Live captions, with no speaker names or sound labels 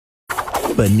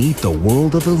Beneath the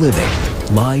world of the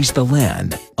living lies the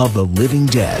land of the living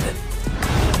dead.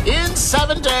 In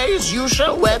 7 days, you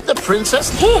shall wed the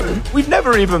princess. Him? We've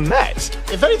never even met.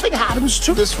 If anything happens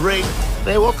to this ring,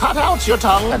 they will cut out your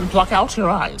tongue and pluck out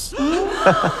your eyes.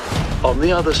 On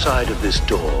the other side of this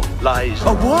door lies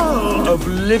A world of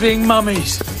living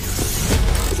mummies.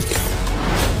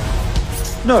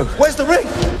 No, where's the ring?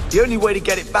 The only way to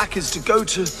get it back is to go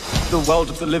to the world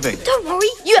of the living. Don't worry,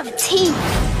 you have a team.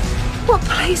 What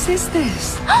place is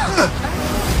this?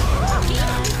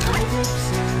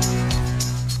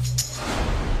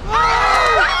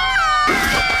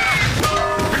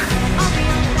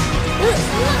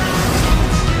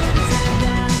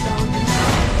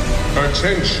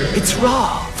 Attention! It's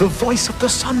Ra, the voice of the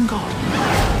sun god.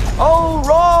 Oh,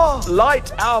 Ra,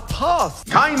 light our path.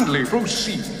 Kindly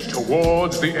proceed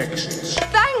towards the exits.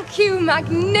 Thank you,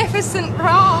 magnificent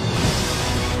Ra.